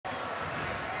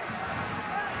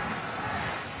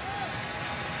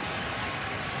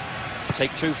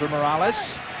Take two from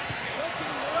Morales.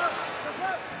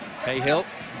 Cahill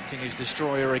continues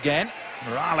destroyer again.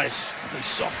 Morales, the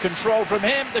soft control from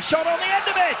him. The shot on the end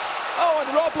of it. Oh,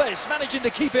 and Robles managing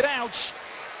to keep it out.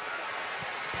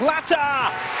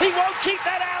 Plata. He won't keep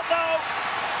that out though.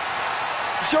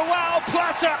 Joao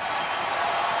Plata.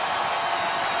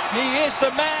 He is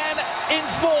the man in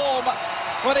form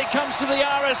when it comes to the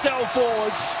RSL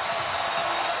forwards.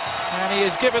 And he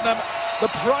has given them the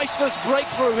priceless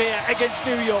breakthrough here against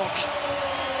New York.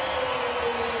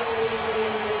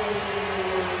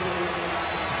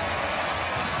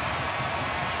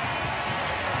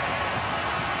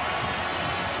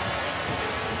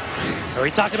 We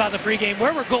talked about the pregame.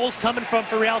 Where were goals coming from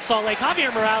for Real Salt Lake?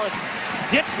 Javier Morales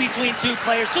dips between two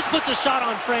players, just puts a shot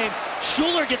on frame.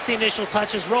 Schuler gets the initial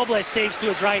touches. Robles saves to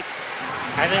his right.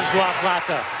 And then Joao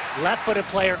Plata, left-footed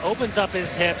player, opens up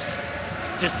his hips,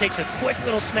 just takes a quick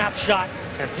little snapshot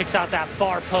and picks out that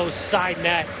far post side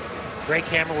net. Great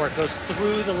camera work, goes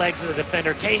through the legs of the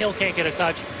defender. Cahill can't get a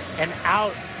touch, and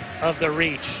out of the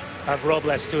reach of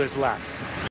Robles to his left.